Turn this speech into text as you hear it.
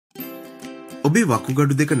ඔබේ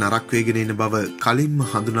වකුගඩු දෙක නරක් වේගෙන එන බව කලින්ම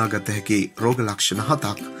හඳුනාගත හැකි රෝග ලක්ෂණ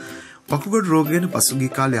 7ක්. වකුගඩු රෝග ගැන පසුගිය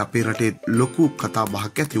කාලේ අපේ රටේ ලොකු කතා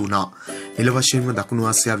බහක් ඇති වුණා. නිල වශයෙන්ම දකුණු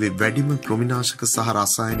ආසියාවේ වැඩිම කෘමිනාශක සහ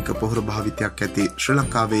රසායනික පොහොර භාවිතයක් ඇති ශ්‍රී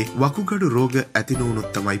ලංකාවේ වකුගඩු රෝග ඇති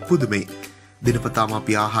නොවුනොත් තමයි පුදුමේ. දිනපතාම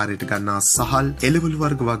අපි ආහාරයට ගන්නා සහල්, එළවලු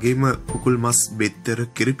වර්ග වගේම කුකුල් මස්, බෙත්තර,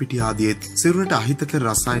 කිරිපිටි ආදී සිරුරට අහිතකර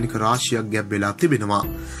රසායනික රාශියක් ගැබ් වෙලා තිබෙනවා.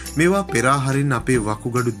 මේවා පෙර ආහාරයෙන් අපේ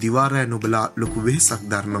වකුගඩු දිවාරය නොබලා ලොකු වෙහෙසක්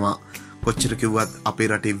දරනවා. කොච්චර කිව්වත් අපේ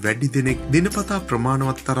රටේ වැඩි දෙනෙක් දිනපතා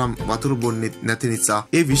ප්‍රමාණවත් තරම් වතුර බොන්නේ නැති නිසා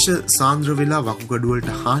ඒ විෂ සාන්ද්‍ර වෙලා වකුගඩු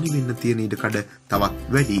වලට හානි වෙන්න තියෙන ඉඩකඩ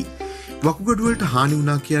තවත් වැඩි. වකුගඩු වලට හානි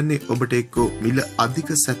වුණා කියන්නේ ඔබට එක්කෝ මිල අධික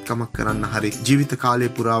සැත්කමක් කරන්න හරි ජීවිත කාලය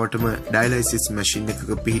පුරාවටම ඩයලයිසිස් මැෂින්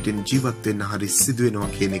එකක පිහිටින් ජීවත් වෙන්න හරි සිදු වෙනවා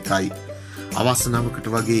කියන එකයි. අවසනාවකට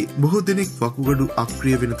වගේ බොහෝ දෙනෙක් වකුගඩු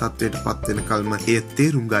අප්‍රිය වෙන තත්ත්වයට පත් වෙන කල්ම එය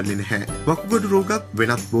තේරුම් ගන්නේ නැහැ. වකුගඩු රෝගත්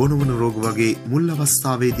වෙනත් බෝනවන රෝග වගේ මුල්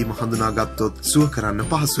අවස්ථාවේදීම හඳුනාගත්තොත් සුව කරන්න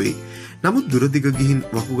පහසුයි. නමුත් දුරදිග ගිහින්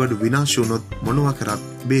වකුගඩු විනාශ වුණොත් මොනවා කරත්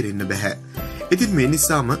බේරෙන්න බෑ. ඉතින් මේ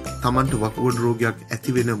නිසාම Tamanට වකුගඩු රෝගයක්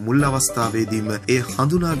ඇති වෙන මුල් අවස්ථාවේදීම එය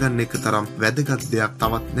හඳුනා ගන්න එක තරම් වැදගත් දෙයක්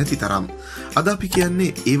තවත් නැති තරම්. අද අපි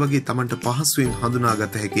කියන්නේ ඒ වගේ Tamanට පහසුවෙන්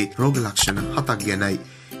හඳුනාගත හැකි රෝග ලක්ෂණ 7ක් ගැනයි.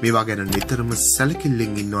 මේවා ගැන නිතරම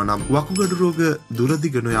සැලකිල්ලෙන් ඉන්නවා නම් වකුගඩු රෝග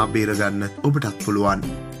දුරදිග නොයා බේර ගන්න ඔබටත් පුළුවන්.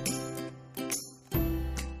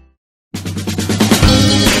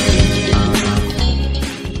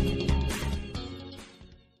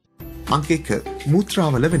 අංක 1.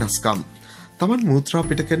 මූත්‍රාවල වෙනස්කම්. තමන් මූත්‍රා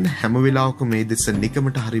පිට කරන හැම වෙලාවකම මේ දෙස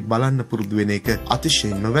නිකමට හරි බලන්න පුරුදු වෙන එක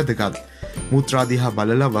අතිශයින්ම වැදගත්. මූත්‍රා දිහා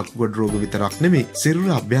බලලා වකුගඩු රෝග විතරක් නෙමෙයි සිරුර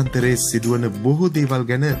අභ්‍යන්තරයේ සිදුවන බොහෝ දේවල්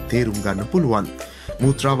ගැන තේරුම් ගන්න පුළුවන්.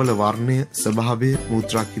 මූත්‍රාවල වර්ණය, ස්වභාවය,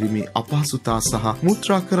 මූත්‍රා කිරීමේ අපහසුතා සහ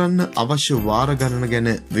මූත්‍රා කරන්න අවශ්‍ය වාර ගණන ගැන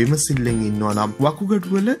විමසිල්ලෙන් ඉන්නවා නම්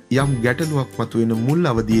වකුගඩු වල යම් ගැටලුවක් මතුවෙන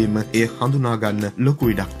මුල් අවදියේම එය හඳුනා ගන්න ලොකු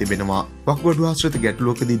ඉඩක් තිබෙනවා. වකුගඩු ආශ්‍රිත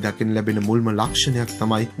ගැටලුවකදී දකින්න ලැබෙන මුල්ම ලක්ෂණයක්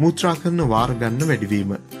තමයි මූත්‍රා කරන වාර ගන්න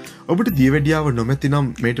වැඩිවීම. ඔබට දියවැඩියාව නොමැති නම්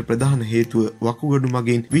මේට ප්‍රධාන හේතුව වකුගඩු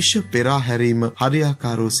මගින් විෂ පෙරහැරීම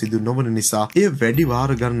හරියාකාරව සිදු නොවන නිසා එය වැඩි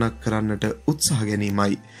වාර ගණනක් කරන්නට උත්සාහ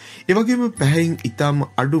ගැනීමයි. ඒ වගේම පැහැයෙන් ඉතාම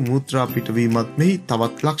අඩු මූත්‍රා පිටවීමත් මෙහි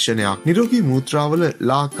තවත් ලක්ෂණයක්. නිරෝගී මූත්‍රාවල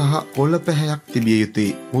ලා කහ කොළ පැහැයක් තිබිය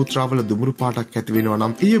යුතුයි. මූත්‍රාවල දුමුරු පාටක් ඇති වෙනවා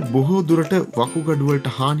නම් එය බොහෝ දුරට වකුගඩු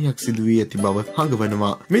වලට හානියක් සිදු වී ඇති බව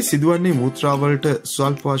හඟවනවා. මේ සිදුවන්නේ මූත්‍රාවලට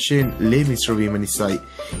ස්වල්ප වශයෙන් ලේ මිශ්‍ර වීම නිසායි.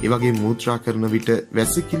 ඒ වගේ මූත්‍රා කරන විට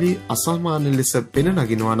වැසිකිලි අසාමාන්‍ය ලෙස පෙන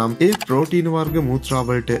නගිනවා නම් ඒ ප්‍රෝටීන වර්ග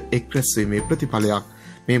මූත්‍රාවලට එක්රැස් වීමේ ප්‍රතිඵලයක්.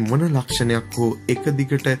 මේ මොන ලක්ෂණයක් හෝ එක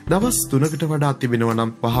දිගට දවස් 3කට වඩා තිබෙනවා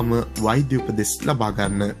නම් වහම වෛද්‍ය උපදෙස් ලබා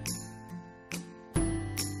ගන්න.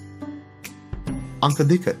 අංක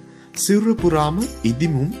 2. සිරුර පුරාම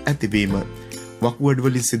ඉදිමුම් ඇතිවීම. වකුගඩු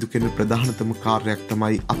වලින් සිදු කරන ප්‍රධානතම කාර්යයක්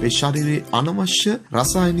තමයි අපේ ශරීරයේ අනවශ්‍ය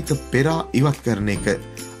රසායනික පෙරා ඉවත් කරන එක.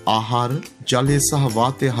 ආහාර, ජලය සහ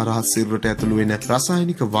වාතය හරහා සිරුරට ඇතුළු වෙන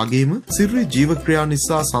රසායනික වගේම සිරුරේ ජීවක්‍රියා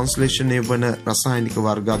නිසා සංශ්ලේෂණය වන රසායනික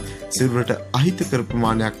වර්ගත් සිරුරට අහිතකර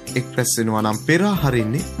ප්‍රමාණයක් එක්රැස් වෙනවා නම්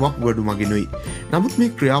පෙරහරින්නේ වකුගඩු මගිනුයි. නමුත්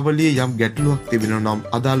මේ ක්‍රියාවලියේ යම් ගැටලුවක් තිබෙනවා නම්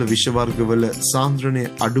අදාළ විෂ වර්ගවල සාන්ද්‍රණය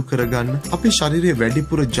අඩු කරගන්න අපේ ශරීරයේ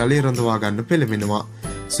වැඩිපුර ජලය රඳවා ගන්න පෙළඹෙනවා.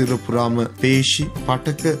 සිරුර පුරාම පේශි,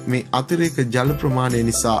 පටක මේ අතිරේක ජල ප්‍රමාණය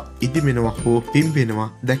නිසා ඉදිමෙනවා හෝ පිම්බෙනවා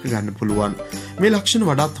දැක ගන්න පුළුවන්. මේ ලක්ෂණ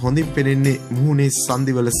වඩාත් හොඳින් පෙනෙන්නේ මුහුණේ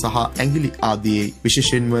සංදිවල සහ ඇඟිලි ආදියේ.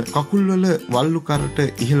 විශේෂයෙන්ම කකුල්වල වල්ලු කරට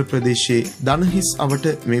ඉහළ ප්‍රදේශයේ දණහිස් අවට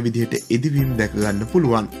මේ විදිහට ඉදිවීම දැක ගන්න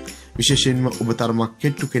පුළුවන්. විශේෂයෙන්ම ඔබ තරමක්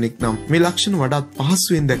කෙට්ටු කෙනෙක් නම් මේ ලක්ෂණ වඩාත්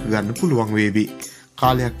පහසුවෙන් දැක ගන්න පුළුවන් වේවි.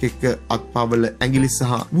 කාලයක් එක්ක අත්පාවල ඇඟිලි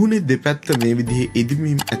සහ මුහුණේ දෙපැත්ත මේ විදිහේ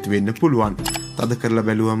ඉදිමීම් ඇති වෙන්න පුළුවන්. තද කරලා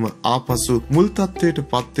බැලුවම ආපසු මුල් තත්වයට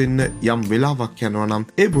පත් වෙන්න යම් වෙලාවක් යනවා නම්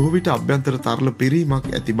ඒ බොහෝ විට අභ්‍යන්තර තරල පිරීමක්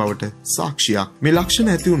ඇති බවට සාක්ෂියක්. මේ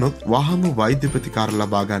ලක්ෂණ ඇති වුණොත් වහාම වෛද්‍ය ප්‍රතිකාර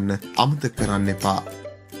ලබා ගන්න අමතක කරන්න එපා.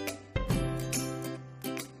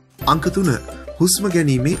 අංක 3. හුස්ම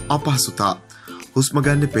ගැනීමේ අපහසුතා. හුස්ම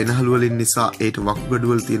ගන්න පෙනහළු වලින් නිසා ඒට වකුගඩු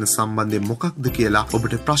වල තියෙන සම්බන්ධය මොකක්ද කියලා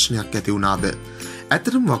ඔබට ප්‍රශ්නයක් ඇති වුණාද?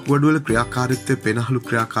 ඇත්තටම වකුගඩු වල ක්‍රියාකාරීත්වය පෙනහළු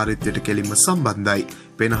ක්‍රියාකාරීත්වයට කෙලින්ම සම්බන්ධයි.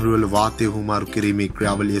 පෙනහළු වල වාතය හුමාරු කිරීමේ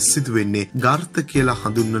ක්‍රියාවලිය සිදු වෙන්නේ ගර්ත කියලා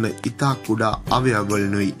හඳුන්වන ඉතා කුඩා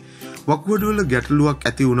අවයවවලුයි. වකුගඩු වල ගැටලුවක්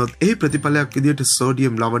ඇති වුණොත් එහි ප්‍රතිඵලයක් විදිහට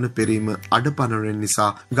සෝඩියම් ලවණ පෙරීම අඩපණ වෙන නිසා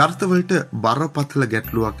ගර්ත වලට බරපතල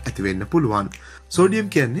ගැටලුවක් ඇති වෙන්න පුළුවන්. සෝඩියම්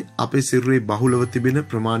කියන්නේ අපේ සිරුරේ බහුලව තිබෙන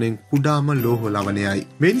ප්‍රමාණයෙන් කුඩාම ලෝහ ලවණයයි.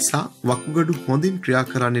 මේ නිසා වකුගඩු හොඳින් ක්‍රියා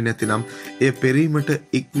කරන්නේ නැතිනම් එය පෙරීමට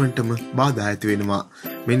ඉක්මනටම බාධා ඇති වෙනවා.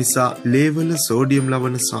 මේ නිසා ලේ වල සෝඩියම්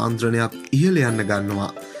ලවණ සාන්ද්‍රණයත් ඉහළ යන්න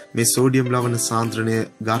ගන්නවා. මේ සෝඩියම් ලවණ සාන්ද්‍රණය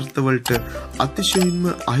ගර්තවලට අතිශයින්ම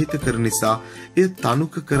අහිතකර නිසා එය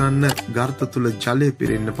තනුක කරන්න ගර්ත තුල ජලය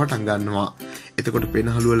පිරෙන්න පටන් ගන්නවා. එතකොට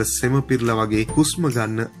පෙනහළු වල සෙම පිරලා වගේ හුස්ම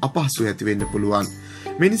ගන්න අපහසු ඇති වෙන්න පුළුවන්.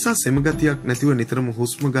 මේ නිසා සෙම ගතියක් නැතිව නිතරම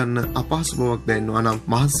හුස්ම ගන්න අපහසු බවක් දැනෙනවා නම්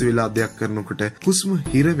මහන්සි වෙලා දෙයක් කරනකොට හුස්ම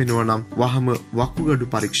හිර වෙනවා නම් වහම වකුගඩු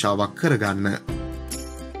පරීක්ෂාවක් කරගන්න.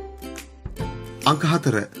 අංක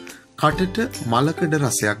 4 කටට මලකඩ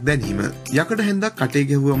රසයක් දැනීම. යකඩ හැන්දක් කටේ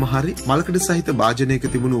ගැහුවම හරි මලකඩ සහිත භාජනයක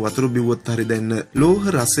තිබුණු වතුර බිව්වොත් හරි දැන්න ලෝහ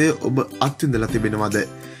රසය ඔබ අත්විඳලා තිබෙනවද?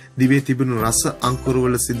 දිවේ තිබුණු රස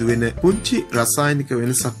අංකුරවල සිදුවෙන පුංචි රසායනික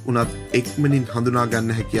වෙනසක් උනත් එක්මනින් හඳුනා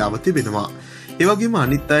ගන්න හැකියාව තිබෙනවා. ඒ වගේම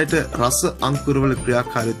අනිත් අයට රස අංකුරවල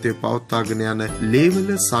ක්‍රියාකාරීත්වය පවත්වාගෙන යන ලේවල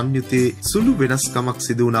සංයුතියේ සුළු වෙනස්කමක්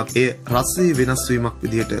සිදු වුණත් ඒ රසයේ වෙනස් වීමක්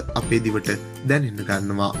විදිහට අපේ දිවට දැනෙන්න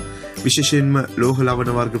ගන්නවා. විශේෂයෙන්ම ලෝහ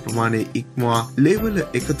ලවණ වර්ග ප්‍රමාණය ඉක්මවා ලේවල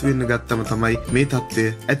එකතු වෙන්න ගත්තම තමයි මේ තත්ත්වය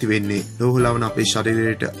ඇති වෙන්නේ. ලෝහ ලවණ අපේ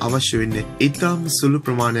ශරීරයට අවශ්‍ය වෙන්නේ ඊටාම සුළු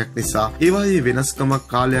ප්‍රමාණයක් නිසා ඒවායේ වෙනස්කමක්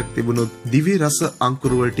කාලයක් තිබුණොත් දිවි රස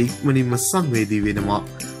අංකුර වලට ඉක්මනින්ම සංවේදී වෙනවා.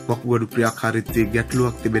 වකුගඩු ක්‍රියාකාරීත්වයේ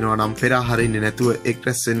ගැටලුවක් තිබෙනවා නම් පෙරහරින්නේ නැතුව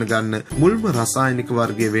එක්රැස් වෙන්න ගන්න මුල්ම රසායනික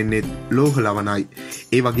වර්ගය වෙන්නේ ලෝහ ලවණයි.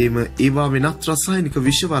 ඒ වගේම ඒවා වෙනත් රසායනික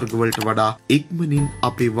විෂ වර්ග වලට වඩා ඉක්මනින්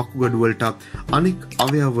අපේ වකුගඩු වලට අනෙක්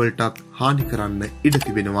අවයව වලට හානි කරන්න ඉඩ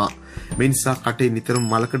තිබෙනවා. මේ නිසා කටේ නිතරම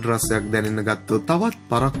මලකඩ රසයක් දැනෙන්න ගත්තොත් තවත්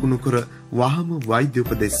පරක්කු නොකර වහම වෛද්‍ය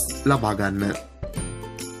උපදෙස් ලබා ගන්න.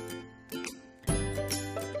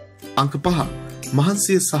 අංක 5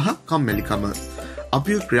 මහන්සිය සහ කම්මැලිකම.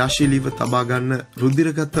 අපිව ක්‍රියාශීලීව තබා ගන්න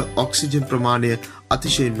රුධිරගත ඔක්සිජන් ප්‍රමාණය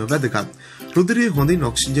අතිශයින්ම වැදගත්. රුධිරයේ හොඳින්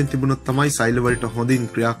ඔක්සිජන් තිබුණොත් තමයි සෛල වලට හොඳින්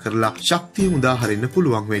ක්‍රියා කරලා ශක්තිය මුදා හරින්න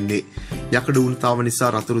පුළුවන් වෙන්නේ. යකඩ උණුතාව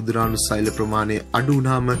නිසා රතු රුධිරාණු සෛල ප්‍රමාණය අඩු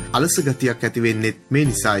වුණාම අලස ගතියක් ඇති වෙන්නේ මේ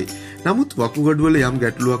නිසායි. නමුත් වකුගඩු වල යම්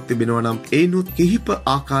ගැටලුවක් තිබෙනවා නම් ඒනොත් කිහිප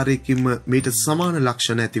ආකාරයකින්ම මේට සමාන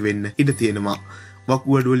ලක්ෂණ ඇති වෙන්න ඉඩ තියෙනවා.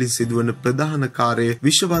 වකුගඩු වලින් සිදුවන ප්‍රධාන කාර්යය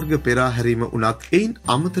විෂ වර්ග පෙරහැරීම උනත් එයින්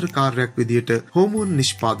අමතර කාර්යයක් විදිහට හෝමෝන්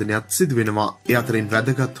නිෂ්පාදනයත් සිදු වෙනවා. ඒ අතරින්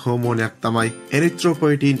වැදගත් හෝමෝනයක් තමයි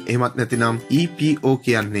එරිත්‍රොපොයිටින් එහෙමත් නැතිනම් EPO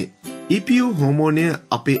කියන්නේ. EPO හෝමෝනය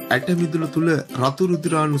අපේ ඇට මිදුළු තුල රතු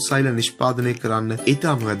රුධිරාණු සෛල නිෂ්පාදනය කරන්න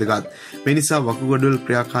ඉතාම වැදගත්. මේ නිසා වකුගඩු වල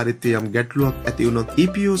ක්‍රියාකාරීත්වයේ යම් ගැටලුවක් ඇති වුණොත්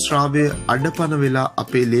EPO ශ්‍රාවය අඩපණ වෙලා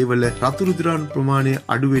අපේ ලේවල රතු රුධිරාණු ප්‍රමාණය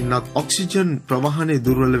අඩු වෙන්නත් ඔක්සිජන් ප්‍රවාහනය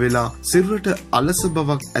දුර්වල වෙලා සිරුරට අලස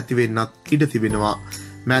බවක් ඇති වෙන්නත් ඉඩ තිබෙනවා.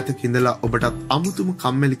 මෑතක ඉඳලා ඔබටත් අමුතුම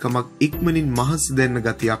කම්මැලිකමක් ඉක්මනින් මහන්සි දැනෙන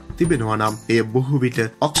ගතියක් තිබෙනවා නම් එය බොහෝ විට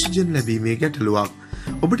ඔක්සිජන් ලැබීමේ ගැටලුවක්.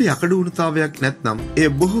 ඔබට යකඩ උණුතාවයක් නැත්නම් එය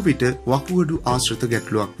බොහෝ විට වකුගඩු ආශ්‍රිත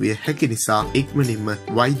ගැටලුවක් විය හැකි නිසා ඉක්මනින්ම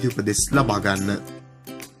වෛද්‍ය උපදෙස් ලබා ගන්න.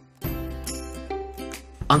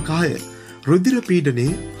 අංක 6 රුධිර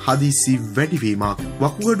පීඩනයේ හදිසි වැඩිවීමක්.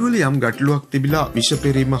 වකුගඩු වල යම් ගැටලුවක් තිබිලා විෂ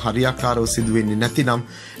පෙරීම හරියාකාරව සිදු වෙන්නේ නැතිනම්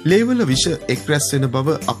ලේවල විෂ එක්රැස් වෙන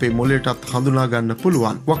බව අපේ මොළයටත් හඳුනා ගන්න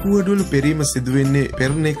පුළුවන්. වකුගඩු වල පෙරීම සිදු වෙන්නේ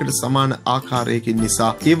පෙරණයකට සමාන ආකාරයකින්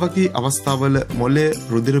නිසා ඒ වගේ අවස්ථාවල මොළය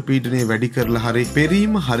රුධිර පීඩනය වැඩි කරලා හරි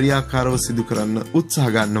පෙරීම හරියාකාරව සිදු කරන්න උත්සාහ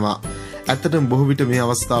ගන්නවා. ඇත්තටම බොහෝ විට මේ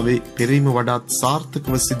අවස්ථාවේ පෙරීම වඩාත්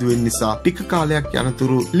සාර්ථකව සිදුවෙන නිසා ටික කාලයක්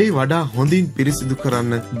යනතුරු ලේ වඩා හොඳින් පිරිසිදු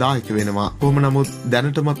කරන්න දායක වෙනවා. කොහොම නමුත්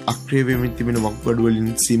දැනටමත් අක්‍රිය වෙමින් තිබෙන වකුගඩු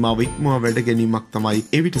වලින් සීමාව ඉක්මවා වැඩ ගැනීමක් තමයි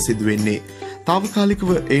එවිට සිදු වෙන්නේ. తాවකාලිකව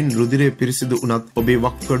එයින් රුධිරය පිරිසිදු වුණත් ඔබේ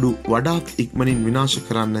වකුගඩු වඩාත් ඉක්මනින් විනාශ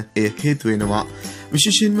කරන්න එය හේතු වෙනවා.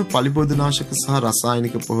 විශේෂයෙන්ම පලිබෝධනාශක සහ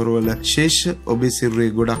රසායනික පොහොරවල ශේෂ ඔබේ සිරුරේ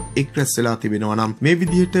ගොඩක් එක්රැස් වෙලා තිබෙනවා නම් මේ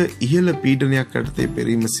විදිහට ඉහළ පීඩනයක් යටතේ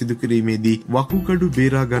පෙරීම සිදු කිරීමේදී වකුගඩු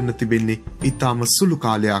බේරා ගන්න තිබෙන්නේ ඊටාම සුළු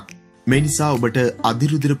කාලයක්. මේ නිසා ඔබට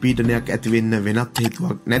අධිරුධිර පීඩනයක් ඇති වෙන්න වෙනත්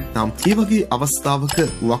හේතුවක් නැත්නම් මේ වගේ අවස්ථාවක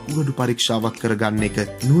වකුගඩු පරීක්ෂාවක් කරගන්න එක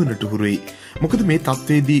නුවණට හුරුයි. මොකද මේ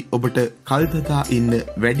තත්ත්වයේදී ඔබට කල්පතා ඉන්න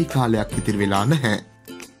වැඩි කාලයක් ඉතිරි වෙලා නැහැ.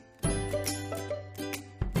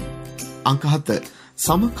 අංක 7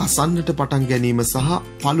 සම කසන්නට පටන් ගැනීම සහ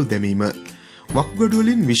පළු දැමීම. වකුගඩු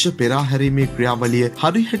වලින් විෂ පෙරහැරීමේ ක්‍රියාවලිය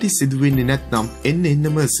හරිහැටි සිදු වෙන්නේ නැත්නම්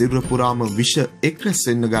එන්නම සිරුර පුරාම විෂ එක්රැස්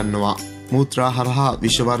වෙන්න ගන්නවා. මූත්‍රා හරහා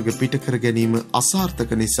විෂ වර්ග පිට කර ගැනීම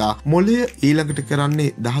අසාර්ථක නිසා මොළය ඊළඟට කරන්නේ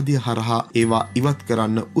දහදිය හරහා ඒවා ඉවත්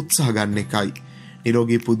කරන්න උත්සාහ ගන්න එකයි.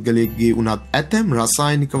 නිරෝගී පුද්ගලයෙක්ගේ උනත් ඇතැම්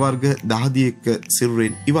රසායනික වර්ග දහදිය එක්ක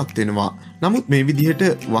සිරුරෙන් ඉවත් වෙනවා. නමුත් මේ විදිහට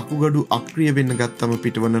වකුගඩු අක්‍රිය වෙන්න ගත්තම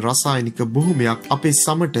පිටවන රසායනික බොහොමයක් අපේ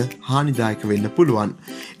සමට හානිදායක වෙන්න පුළුවන්.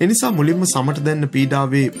 එනිසා මුලින්ම සමට දැනෙන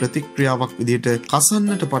පීඩාවේ ප්‍රතික්‍රියාවක් විදිහට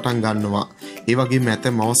කසන්නට පටන් ගන්නවා. ඒ වගේම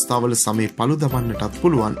ඇතැම් අවස්ථාවල සමේ පළු දමන්නටත්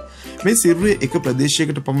පුළුවන්. මේ සිරුරේ එක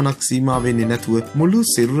ප්‍රදේශයකට පමණක් සීමා වෙන්නේ නැතුව මුළු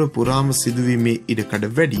සිරුර පුරාම සිදුවීමේ ඉඩකඩ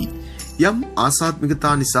වැඩි. යම්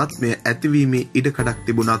ආසාත්මිකතා නිසාත් මේ ඇතිවීමේ ඉඩකඩක්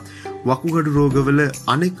තිබුණත් වකුගඩු රෝගවල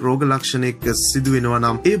අනෙක් රෝග ලක්ෂණ එක්ක සිදු වෙනවා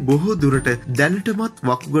නම් ඒ බොහෝ දුරට දැනටමත්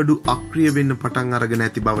වකුගඩු අක්‍රිය වෙන්න පටන් අරගෙන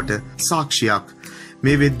ඇති බවට සාක්ෂියක්.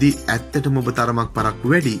 මේ වෙද්දී ඇත්තටම ඔබ තරමක්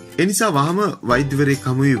පරක්කු වැඩි. ඒ නිසා වහම වෛද්‍යවරයෙක්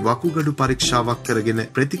හමුවේ වකුගඩු පරීක්ෂාවක් කරගෙන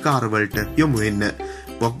ප්‍රතිකාරවලට යොමු වෙන්න.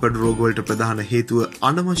 වකුගඩු රෝග වලට ප්‍රධාන හේතුව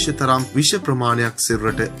අනවශ්‍ය තරම් විෂ ප්‍රමාණයක්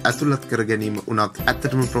සිරුරට ඇතුළත් කර ගැනීම වුණත්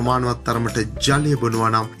ඇත්තටම ප්‍රමාණවත් තරමට ජලය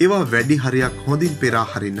බොනවා නම් ඒවා වැඩි හරියක් හොඳින් පෙරා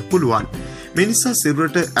හරින්න පුළුවන්. මේ නිසා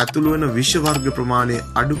සිරුරට ඇතුළු වන විෂ වර්ග ප්‍රමාණය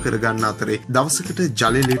අඩු කර ගන්න අතරේ දවසකට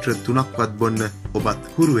ජලය ලීටර 3ක්වත් බොන්න ඔබත්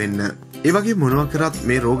හුරු වෙන්න. ඒ වගේ මොනවා කරත්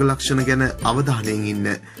මේ රෝග ලක්ෂණ ගැන අවධානයෙන් ඉන්න.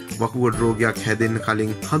 වකුගඩු රෝගයක් හැදෙන්න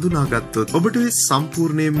කලින් හඳුනාගත්තොත් ඔබට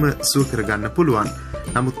සම්පූර්ණයෙන්ම සුව කරගන්න පුළුවන්.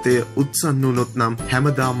 නමුත් එය උත්සන්න වුණොත් නම්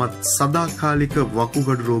හැමදාමත් සදාකාලික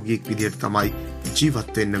වකුගඩු රෝගියෙක් විදිහට තමයි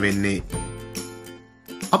ජීවත් වෙන්න වෙන්නේ.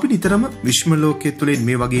 අපි නිතරම විශ්ම ලෝකයේ තුලින්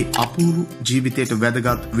මේ වගේ අපූර්ව ජීවිතයට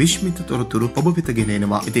වැදගත් විශ්මිත තොරතුරු ඔබ වෙත ගෙන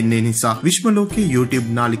එනවා. ඉතින් ඒ නිසා විශ්ම ලෝකයේ YouTube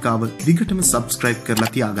නාලිකාව දිගටම subscribe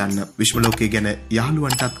කරලා තියාගන්න. විශ්ම ලෝකය ගැන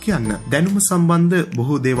යහළුවන්ටත් කියන්න. දැනුම සම්බන්ධ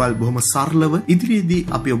බොහෝ දේවල් බොහොම සරලව ඉදිරියේදී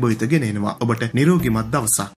අපි ඔබ වෙත ගෙන එනවා. ඔබට නිරෝගීමත් දවසක්.